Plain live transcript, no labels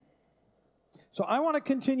So I want to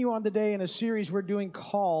continue on today in a series we're doing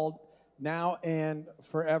called Now and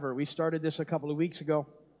Forever. We started this a couple of weeks ago.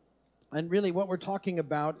 And really what we're talking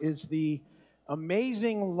about is the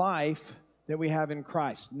amazing life that we have in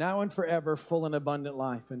Christ. Now and forever, full and abundant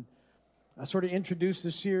life. And I sort of introduced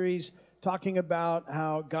the series talking about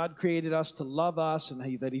how God created us to love us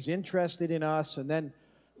and that He's interested in us. And then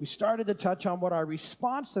we started to touch on what our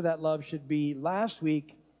response to that love should be last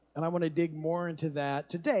week. And I want to dig more into that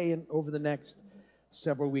today and over the next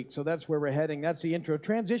several weeks. So that's where we're heading. That's the intro.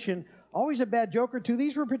 Transition, always a bad joke or two.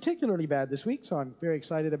 These were particularly bad this week, so I'm very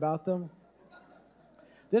excited about them.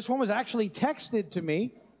 This one was actually texted to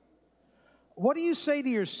me. What do you say to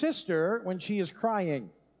your sister when she is crying?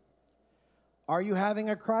 Are you having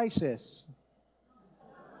a crisis?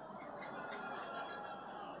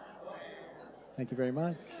 Thank you very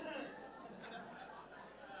much.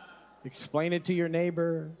 Explain it to your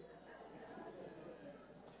neighbor.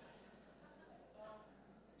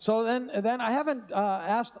 So then I haven't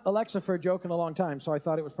asked Alexa for a joke in a long time, so I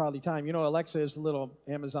thought it was probably time. You know, Alexa is the little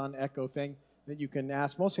Amazon Echo thing that you can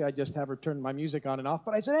ask. Mostly I just have her turn my music on and off.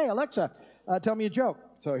 But I said, hey, Alexa, tell me a joke.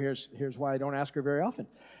 So here's why I don't ask her very often.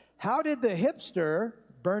 How did the hipster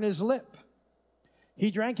burn his lip? He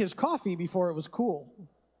drank his coffee before it was cool.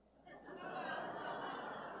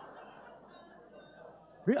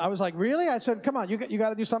 I was like, really? I said, come on, you got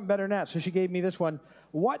to do something better than that. So she gave me this one.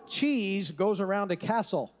 What cheese goes around a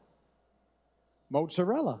castle?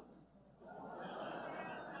 Mozzarella.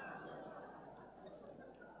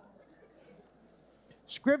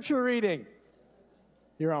 Scripture reading.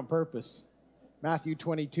 Here on purpose. Matthew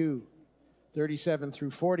 22, 37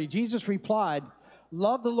 through 40. Jesus replied,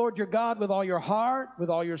 love the Lord your God with all your heart, with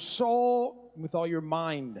all your soul, and with all your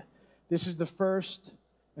mind. This is the first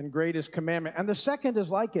and greatest commandment. And the second is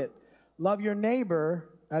like it. Love your neighbor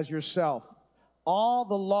as yourself. All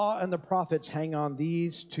the law and the prophets hang on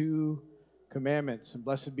these two commandments. And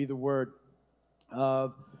blessed be the word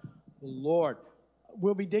of the Lord.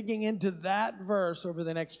 We'll be digging into that verse over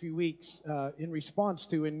the next few weeks in response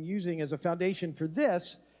to and using as a foundation for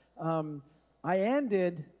this. I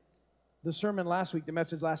ended the sermon last week, the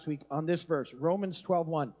message last week, on this verse, Romans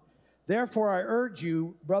 12:1. Therefore, I urge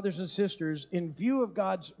you, brothers and sisters, in view of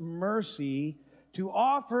God's mercy, to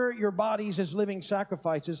offer your bodies as living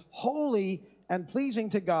sacrifices, holy and pleasing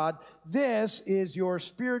to God. This is your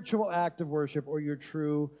spiritual act of worship, or your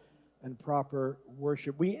true and proper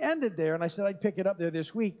worship. We ended there, and I said I'd pick it up there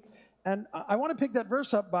this week. And I want to pick that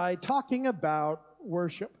verse up by talking about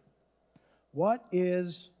worship. What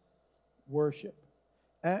is worship?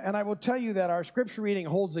 And I will tell you that our scripture reading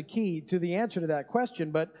holds the key to the answer to that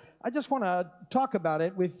question, but I just want to talk about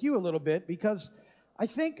it with you a little bit because I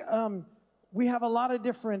think we have a lot of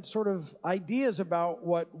different sort of ideas about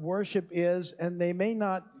what worship is, and they may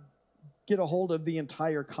not get a hold of the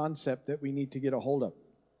entire concept that we need to get a hold of.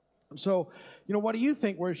 So, you know, what do you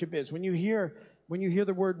think worship is? When you hear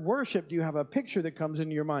the word worship, do you have a picture that comes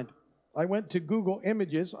into your mind? I went to Google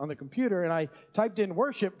Images on the computer, and I typed in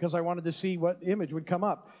worship because I wanted to see what image would come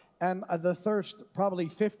up. And the first probably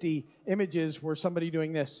 50 images were somebody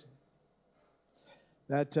doing this.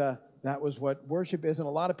 That was what worship is. And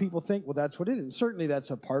a lot of people think, well, that's what it is. And certainly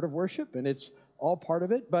that's a part of worship, and it's all part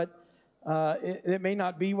of it. But it may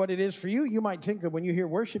not be what it is for you. You might think of, when you hear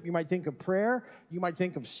worship, you might think of prayer. You might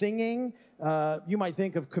think of singing. You might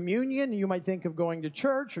think of communion. You might think of going to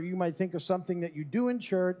church, or you might think of something that you do in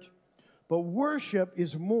church. But worship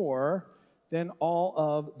is more than all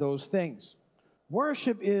of those things.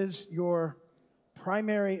 Worship is your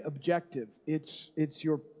primary objective. It's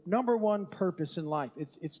your number one purpose in life.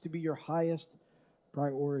 It's to be your highest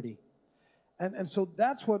priority. And so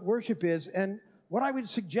that's what worship is. And what I would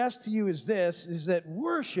suggest to you is this, is that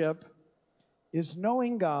worship is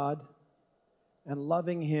knowing God and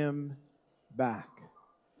loving Him back.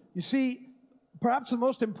 You see, perhaps the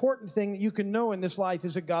most important thing that you can know in this life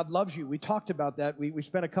is that God loves you. We talked about that. We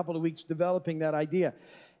spent a couple of weeks developing that idea.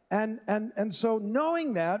 And so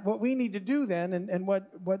knowing that, what we need to do then, and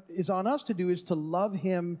what is on us to do, is to love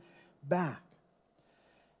Him back.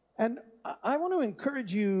 And I want to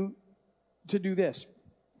encourage you to do this,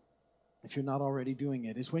 if you're not already doing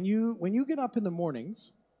it, is when you get up in the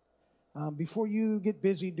mornings, before you get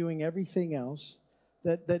busy doing everything else,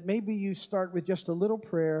 that maybe you start with just a little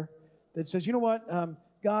prayer that says, you know what,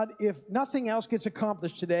 God, if nothing else gets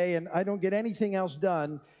accomplished today and I don't get anything else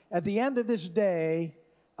done, at the end of this day,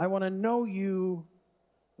 I want to know you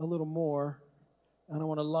a little more, and I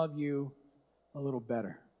want to love you a little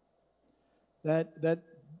better.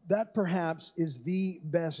 That perhaps is the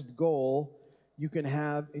best goal you can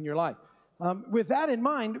have in your life. With that in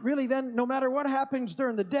mind, really then, no matter what happens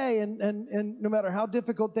during the day and no matter how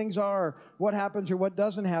difficult things are, or what happens or what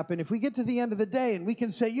doesn't happen, if we get to the end of the day and we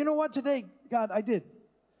can say, you know what, today, God, I did.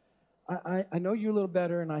 I know you a little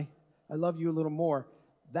better and I love you a little more.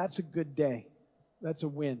 That's a good day. That's a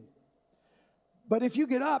win. But if you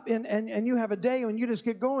get up and you have a day when you just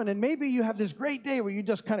get going, and maybe you have this great day where you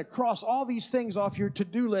just kind of cross all these things off your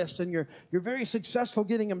to-do list, and you're very successful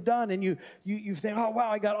getting them done, and you think, oh,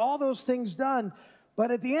 wow, I got all those things done.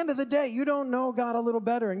 But at the end of the day, you don't know God a little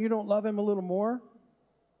better, and you don't love him a little more.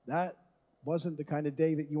 That wasn't the kind of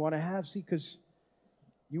day that you want to have. See, because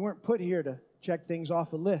you weren't put here to check things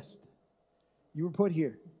off a list. You were put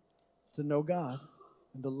here to know God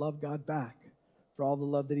and to love God back for all the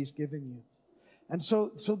love that he's given you. And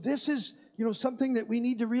so this is, something that we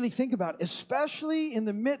need to really think about, especially in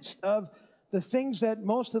the midst of the things that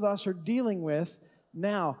most of us are dealing with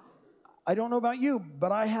now. I don't know about you,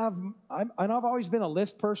 but I've always been a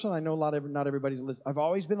list person. I know not everybody's a list. I've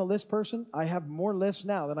always been a list person. I have more lists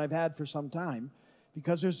now than I've had for some time,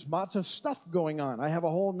 because there's lots of stuff going on. I have a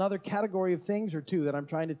whole nother category of things or two that I'm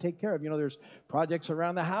trying to take care of. There's projects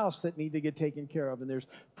around the house that need to get taken care of, and there's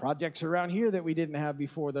projects around here that we didn't have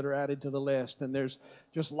before that are added to the list, and there's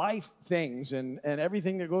just life things and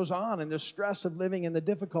everything that goes on, and the stress of living and the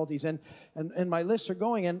difficulties, and my lists are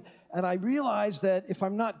going, and I realize that if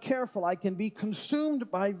I'm not careful, I can be consumed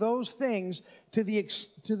by those things to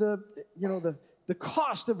the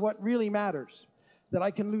cost of what really matters. That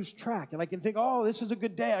I can lose track, and I can think, oh, this is a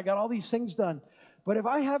good day. I got all these things done. But if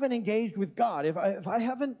I haven't engaged with God, if I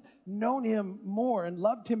haven't known him more and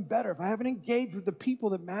loved him better, if I haven't engaged with the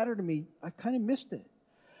people that matter to me, I've kind of missed it.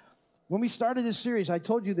 When we started this series, I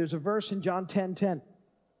told you there's a verse in John 10:10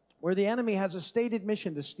 where the enemy has a stated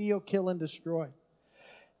mission to steal, kill, and destroy.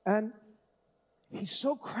 And he's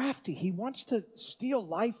so crafty. He wants to steal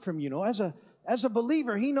life from you. As a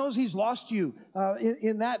believer, he knows he's lost you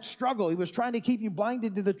in that struggle. He was trying to keep you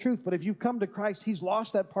blinded to the truth. But if you've come to Christ, he's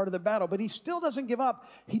lost that part of the battle. But he still doesn't give up.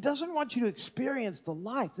 He doesn't want you to experience the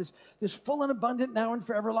life, this full and abundant now and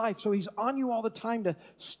forever life. So he's on you all the time to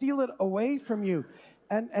steal it away from you.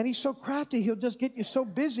 And he's so crafty, he'll just get you so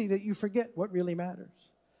busy that you forget what really matters.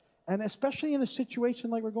 And especially in a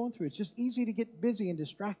situation like we're going through, it's just easy to get busy and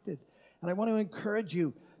distracted. And I want to encourage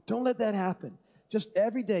you, don't let that happen. Just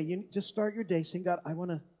every day, you just start your day saying, God, I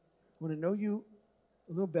want to know you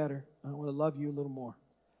a little better. I want to love you a little more.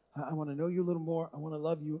 I want to know you a little more. I want to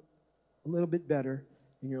love you a little bit better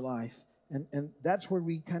in your life. And that's where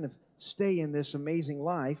we kind of stay in this amazing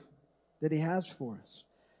life that he has for us.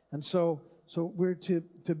 And so we're to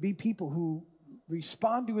be people who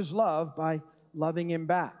respond to his love by loving him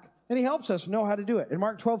back. And he helps us know how to do it. In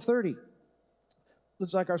Mark 12:30,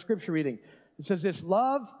 looks like our scripture reading. It says this: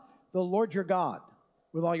 love the Lord your God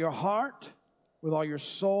with all your heart, with all your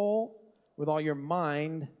soul, with all your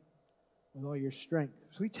mind, with all your strength.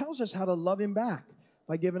 So he tells us how to love him back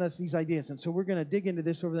by giving us these ideas. And so we're going to dig into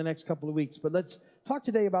this over the next couple of weeks. But let's talk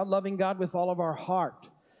today about loving God with all of our heart.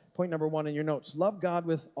 Point number 1 in your notes: love God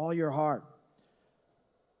with all your heart.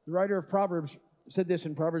 The writer of Proverbs said this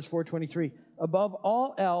in Proverbs 4:23. Above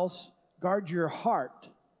all else, guard your heart,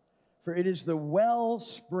 for it is the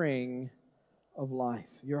wellspring of life.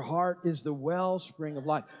 Your heart is the wellspring of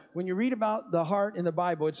life. When you read about the heart in the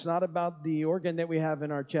Bible, it's not about the organ that we have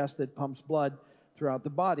in our chest that pumps blood throughout the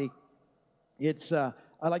body. It's, I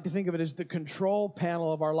like to think of it as the control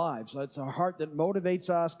panel of our lives. It's a heart that motivates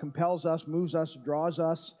us, compels us, moves us, draws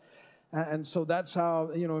us. And so that's how,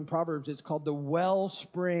 in Proverbs, it's called the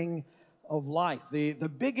wellspring of life. The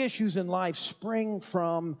big issues in life spring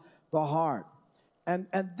from the heart.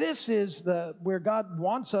 And this is where God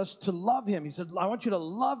wants us to love him. He said, I want you to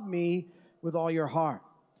love me with all your heart.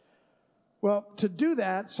 Well, to do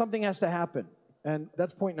that, something has to happen. And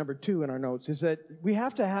that's point number 2 in our notes, is that we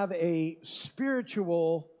have to have a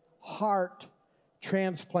spiritual heart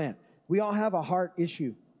transplant. We all have a heart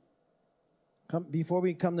issue. Before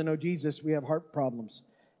we come to know Jesus, we have heart problems.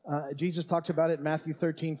 Jesus talks about it in Matthew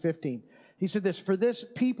 13:15. He said this: for this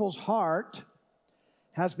people's heart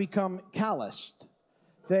has become calloused.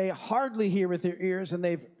 They hardly hear with their ears, and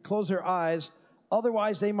they've closed their eyes.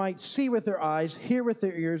 Otherwise, they might see with their eyes, hear with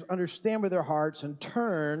their ears, understand with their hearts, and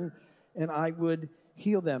turn, and I would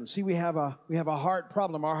heal them. See, we have a heart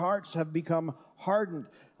problem. Our hearts have become hardened.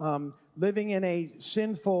 Living in a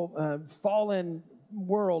sinful, fallen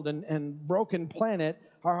world and broken planet,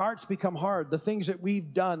 our hearts become hard. The things that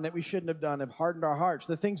we've done that we shouldn't have done have hardened our hearts.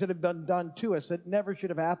 The things that have been done to us that never should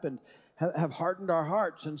have happened have hardened our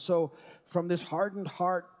hearts. And so from this hardened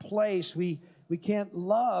heart place, we can't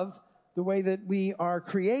love the way that we are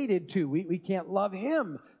created to. We can't love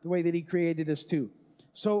him the way that he created us to.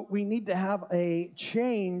 So we need to have a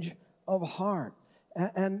change of heart.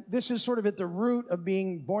 And this is sort of at the root of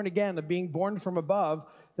being born again, of being born from above,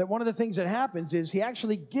 that one of the things that happens is he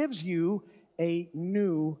actually gives you a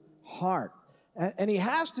new heart. And he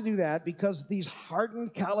has to do that because these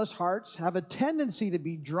hardened, callous hearts have a tendency to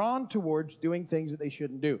be drawn towards doing things that they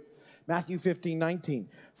shouldn't do. Matthew 15:19.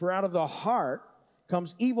 For out of the heart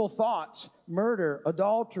comes evil thoughts, murder,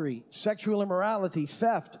 adultery, sexual immorality,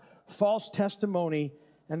 theft, false testimony,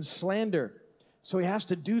 and slander. So he has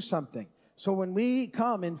to do something. So when we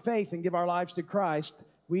come in faith and give our lives to Christ,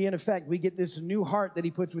 we get this new heart that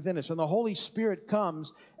he puts within us. And the Holy Spirit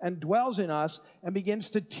comes and dwells in us and begins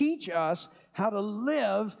to teach us how to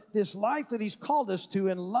live this life that he's called us to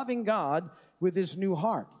in loving God with this new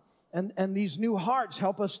heart. And these new hearts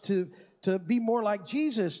help us to be more like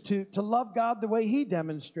Jesus, to love God the way he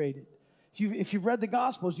demonstrated. If you've read the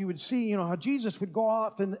Gospels, you would see, how Jesus would go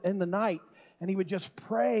off in the night and he would just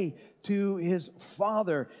pray to his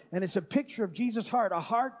Father. And it's a picture of Jesus' heart, a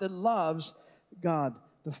heart that loves God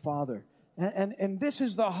the Father. And this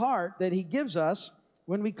is the heart that he gives us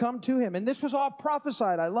when we come to him. And this was all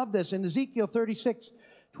prophesied. I love this. In Ezekiel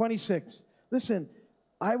 36:26. Listen,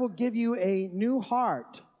 I will give you a new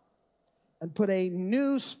heart and put a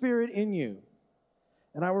new spirit in you.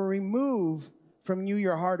 And I will remove from you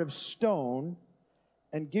your heart of stone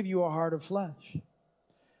and give you a heart of flesh.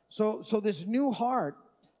 So this new heart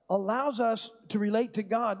allows us to relate to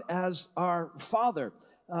God as our Father,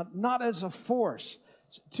 not as a force.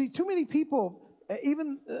 See, too many people,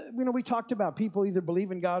 even, we talked about people either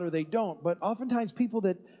believe in God or they don't, but oftentimes people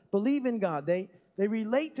that believe in God, they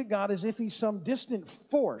relate to God as if he's some distant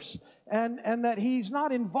force and that he's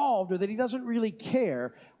not involved or that he doesn't really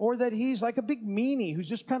care or that he's like a big meanie who's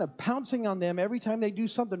just kind of pouncing on them every time they do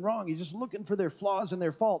something wrong. He's just looking for their flaws and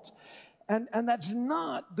their faults. And that's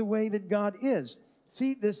not the way that God is.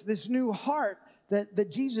 See, this new heart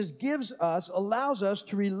that Jesus gives us allows us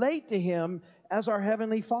to relate to him as our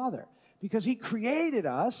Heavenly Father because he created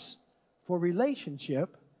us for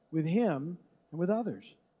relationship with him and with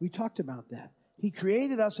others. We talked about that. He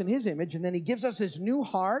created us in his image, and then he gives us this new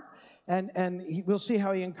heart, and we'll see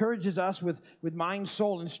how he encourages us with mind,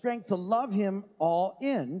 soul, and strength to love him all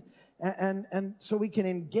in, and so we can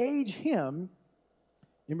engage him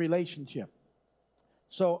in relationship.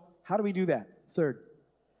 So how do we do that? Third,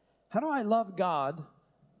 how do I love God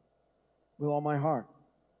with all my heart?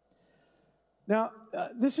 Now,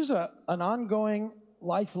 this is an ongoing,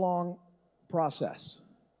 lifelong process.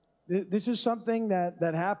 This is something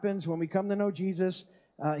that happens when we come to know Jesus.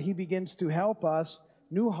 He begins to help us.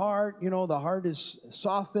 New heart, the heart is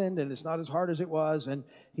softened and it's not as hard as it was. And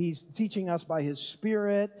he's teaching us by his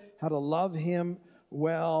Spirit how to love him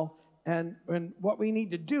well. And what we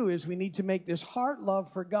need to do is we need to make this heart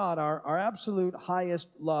love for God our absolute highest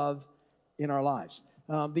love in our lives.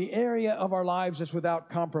 The area of our lives that's without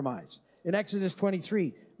compromise. In Exodus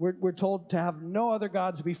 23, we're told to have no other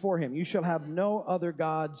gods before him. You shall have no other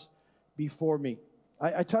gods before me.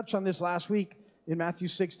 I touched on this last week in Matthew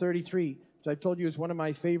 6:33, which I told you is one of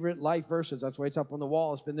my favorite life verses. That's why it's up on the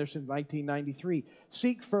wall. It's been there since 1993.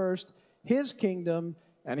 Seek first his kingdom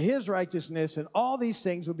and his righteousness, and all these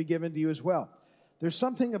things will be given to you as well. There's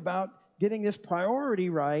something about getting this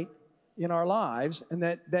priority right in our lives, and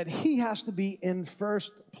that he has to be in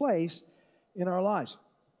first place in our lives.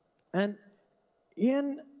 And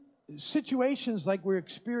in situations like we're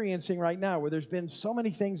experiencing right now, where there's been so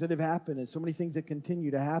many things that have happened and so many things that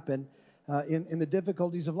continue to happen in the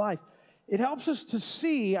difficulties of life, it helps us to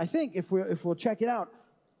see, I think, if we'll check it out,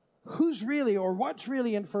 who's really or what's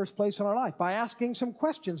really in first place in our life by asking some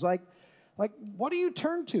questions like what do you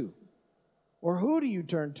turn to? Or who do you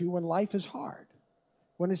turn to when life is hard,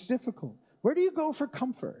 when it's difficult? Where do you go for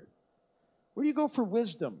comfort? Where do you go for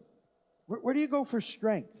wisdom? Where do you go for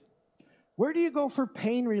strength? Where do you go for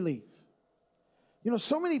pain relief?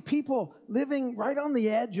 So many people living right on the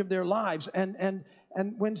edge of their lives, and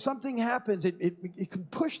when something happens, it can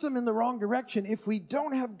push them in the wrong direction if we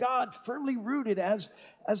don't have God firmly rooted as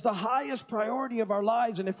the highest priority of our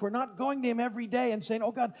lives, and if we're not going to him every day and saying,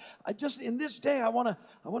 oh God, in this day I want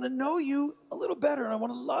to know you a little better, and I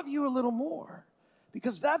want to love you a little more,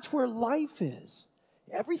 because that's where life is.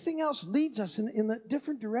 Everything else leads us in a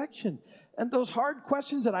different direction. And those hard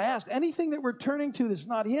questions that I asked, anything that we're turning to that's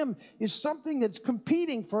not him is something that's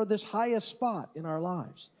competing for this highest spot in our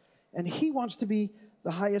lives. And he wants to be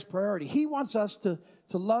the highest priority. He wants us to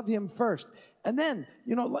to love him first. And then,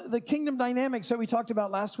 the kingdom dynamics that we talked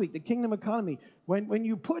about last week, the kingdom economy. When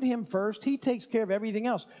you put him first, he takes care of everything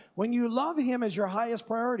else. When you love him as your highest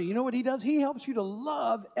priority, you know what he does? He helps you to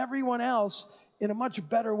love everyone else in a much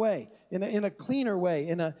better way, in a cleaner way,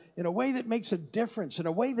 in a way that makes a difference, in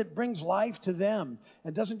a way that brings life to them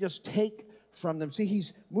and doesn't just take from them. See,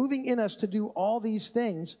 he's moving in us to do all these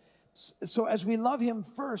things. So as we love him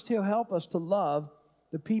first, he'll help us to love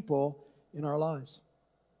the people in our lives.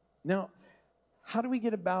 Now, how do we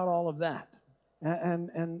get about all of that?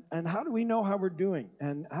 And how do we know how we're doing?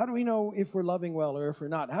 And how do we know if we're loving well or if we're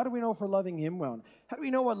not? How do we know if we're loving him well? How do we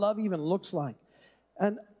know what love even looks like?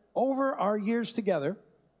 And over our years together,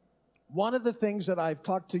 one of the things that I've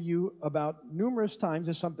talked to you about numerous times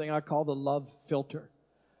is something I call the love filter.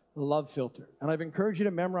 The love filter. And I've encouraged you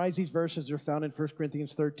to memorize these verses. They're found in 1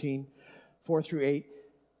 Corinthians 13, 4 through 8.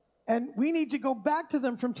 And we need to go back to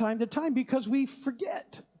them from time to time because we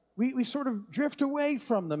forget. We sort of drift away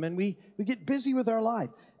from them and we get busy with our life.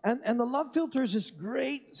 And the love filter is this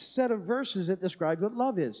great set of verses that describe what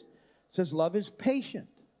love is. It says love is patient.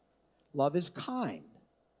 Love is kind.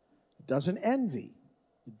 It doesn't envy.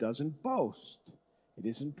 It doesn't boast. It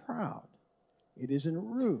isn't proud. It isn't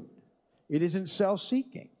rude. It isn't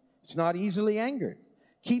self-seeking. It's not easily angered.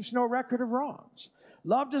 Keeps no record of wrongs.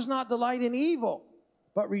 Love does not delight in evil,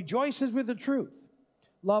 but rejoices with the truth.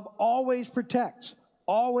 Love always protects,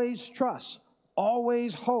 always trusts,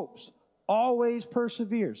 always hopes, always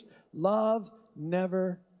perseveres. Love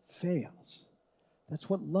never fails. That's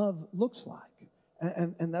what love looks like.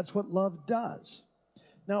 And that's what love does.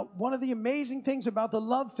 Now, one of the amazing things about the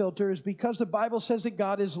love filter is because the Bible says that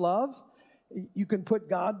God is love, you can put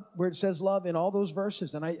God where it says love in all those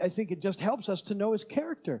verses. And I think it just helps us to know his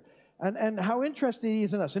character and how interested he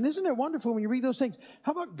is in us. And isn't it wonderful when you read those things?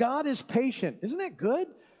 How about God is patient? Isn't that good?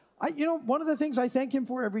 One of the things I thank him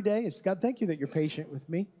for every day is, God, thank you that you're patient with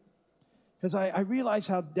me. Because I realize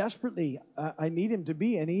how desperately I need him to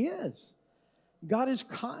be, and he is. God is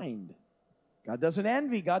kind. God doesn't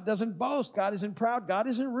envy. God doesn't boast. God isn't proud. God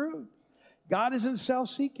isn't rude. God isn't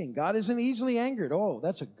self-seeking. God isn't easily angered. Oh,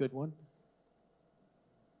 that's a good one.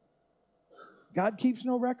 God keeps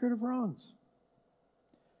no record of wrongs.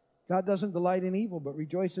 God doesn't delight in evil, but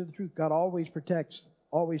rejoices in the truth. God always protects,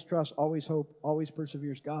 always trusts, always hopes, always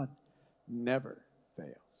perseveres. God never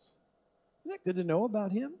fails. Isn't that good to know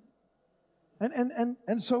about him?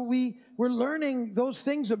 And so we're learning those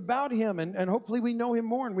things about him, and hopefully we know him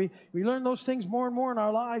more, and we learn those things more and more in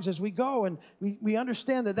our lives as we go, and we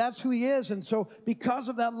understand that that's who he is. And so because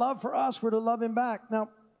of that love for us, we're to love him back. Now,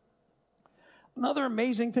 another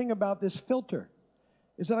amazing thing about this filter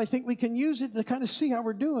is that I think we can use it to kind of see how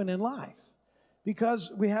we're doing in life.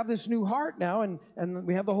 Because we have this new heart now, and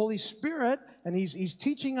we have the Holy Spirit, and he's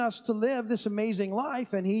teaching us to live this amazing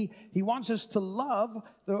life, and he wants us to love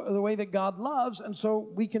the way that God loves, and so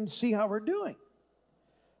we can see how we're doing.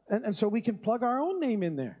 And so we can plug our own name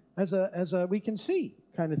in there as a we can see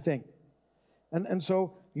kind of thing. And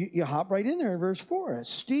so you hop right in there in verse 4.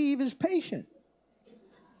 Steve is patient.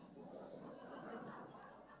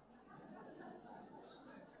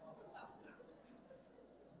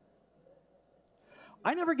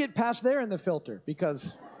 I never get past there in the filter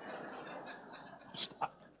because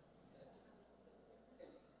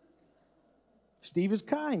Steve is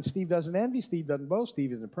kind. Steve doesn't envy. Steve doesn't boast.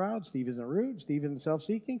 Steve isn't proud. Steve isn't rude. Steve isn't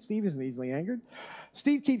self-seeking. Steve isn't easily angered.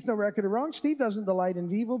 Steve keeps no record of wrong. Steve doesn't delight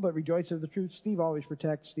in evil, but rejoices in the truth. Steve always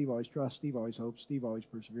protects. Steve always trusts. Steve always hopes. Steve always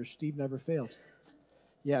perseveres. Steve never fails.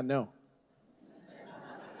 Yeah, no.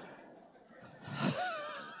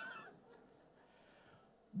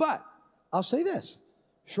 But I'll say this.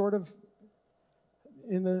 Short of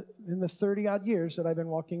in the 30-odd years that I've been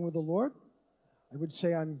walking with the Lord, I would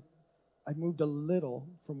say I've moved a little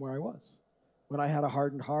from where I was when I had a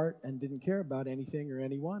hardened heart and didn't care about anything or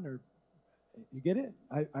anyone. Or you get it?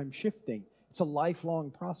 I'm shifting. It's a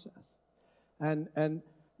lifelong process, and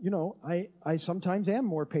I sometimes am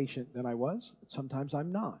more patient than I was. Sometimes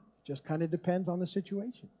I'm not. It just kind of depends on the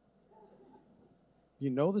situation. You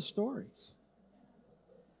know the stories.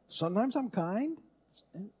 Sometimes I'm kind.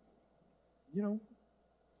 And,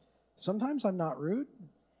 sometimes I'm not rude.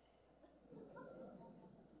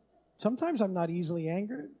 Sometimes I'm not easily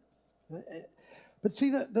angered. But see,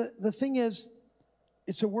 the thing is,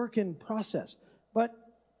 it's a work in process. But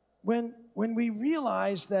when we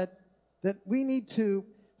realize that we need to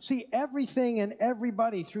see everything and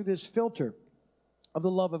everybody through this filter of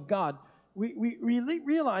the love of God, we really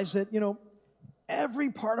realize that, every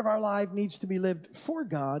part of our life needs to be lived for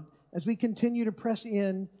God as we continue to press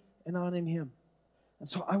in and on in him. And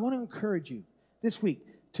so I want to encourage you this week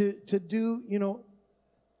to do,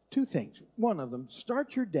 two things. One of them,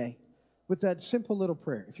 start your day with that simple little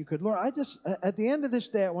prayer. If you could, Lord, at the end of this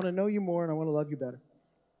day, I want to know you more and I want to love you better.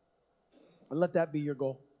 And let that be your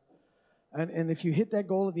goal. And if you hit that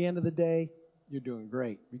goal at the end of the day, you're doing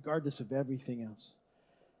great, regardless of everything else.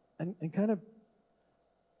 And kind of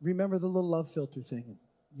remember the little love filter thing. And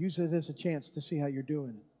use it as a chance to see how you're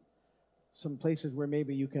doing. Some places where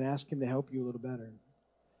maybe you can ask him to help you a little better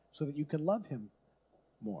so that you can love him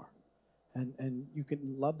more. And you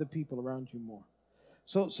can love the people around you more.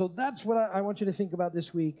 So that's what I want you to think about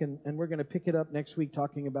this week. And we're going to pick it up next week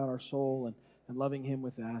talking about our soul and loving him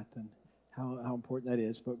with that and how important that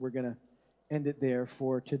is. But we're going to end it there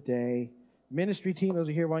for today. Ministry team, those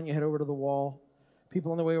are here, why don't you head over to the wall.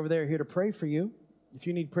 People on the way over there are here to pray for you. If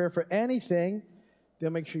you need prayer for anything, they'll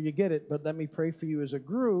make sure you get it. But let me pray for you as a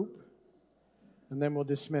group, and then we'll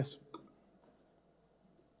dismiss.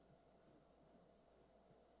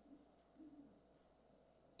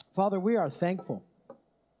 Father, we are thankful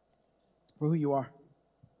for who you are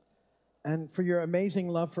and for your amazing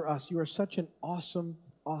love for us. You are such an awesome,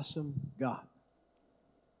 awesome God.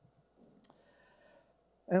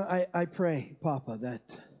 And I pray, Papa, that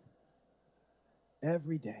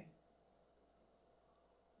every day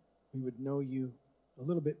we would know you a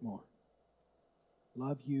little bit more,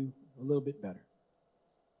 love you a little bit better,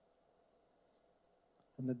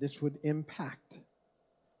 and that this would impact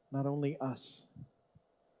not only us,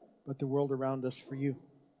 but the world around us for you.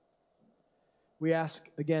 We ask,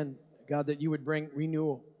 again, God, that you would bring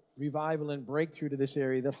renewal, revival, and breakthrough to this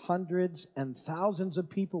area, that hundreds and thousands of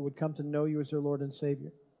people would come to know you as their Lord and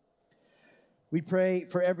Savior. We pray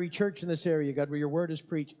for every church in this area, God, where your word is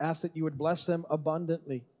preached. Ask that you would bless them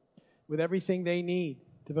abundantly with everything they need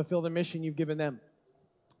to fulfill the mission you've given them.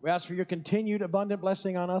 We ask for your continued abundant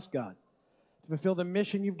blessing on us, God, to fulfill the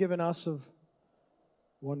mission you've given us of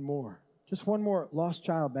one more. Just one more lost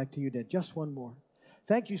child back to you, Dad. Just one more.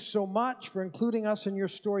 Thank you so much for including us in your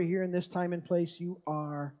story here in this time and place. You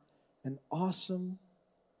are an awesome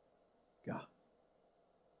God.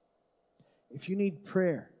 If you need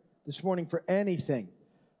prayer this morning for anything,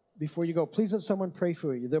 before you go, please let someone pray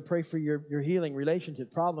for you. They'll pray for your healing,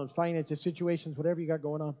 relationships, problems, finances, situations, whatever you got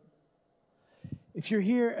going on. If you're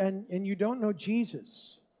here and you don't know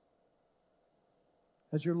Jesus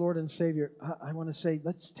as your Lord and Savior, I want to say,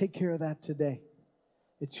 let's take care of that today.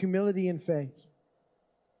 It's humility and faith.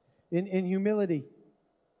 In humility,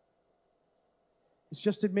 it's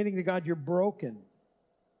just admitting to God you're broken.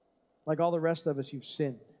 Like all the rest of us, you've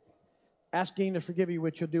sinned. Asking Him to forgive you,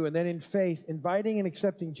 which you'll do. And then in faith, inviting and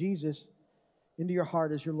accepting Jesus into your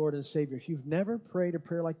heart as your Lord and Savior. If you've never prayed a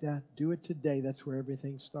prayer like that, do it today. That's where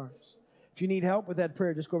everything starts. If you need help with that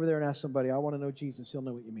prayer, just go over there and ask somebody. I want to know Jesus. He'll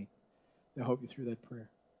know what you mean. They'll help you through that prayer.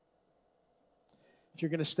 If you're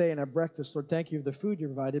going to stay and have breakfast, Lord, thank you for the food you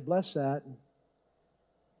provided. Bless that. And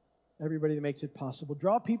everybody that makes it possible.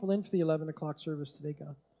 Draw people in for the 11 o'clock service today,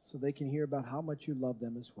 God, so they can hear about how much you love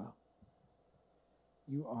them as well.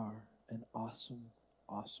 You are an awesome,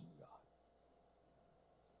 awesome God.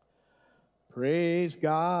 Praise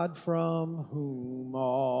God from whom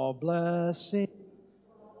all blessings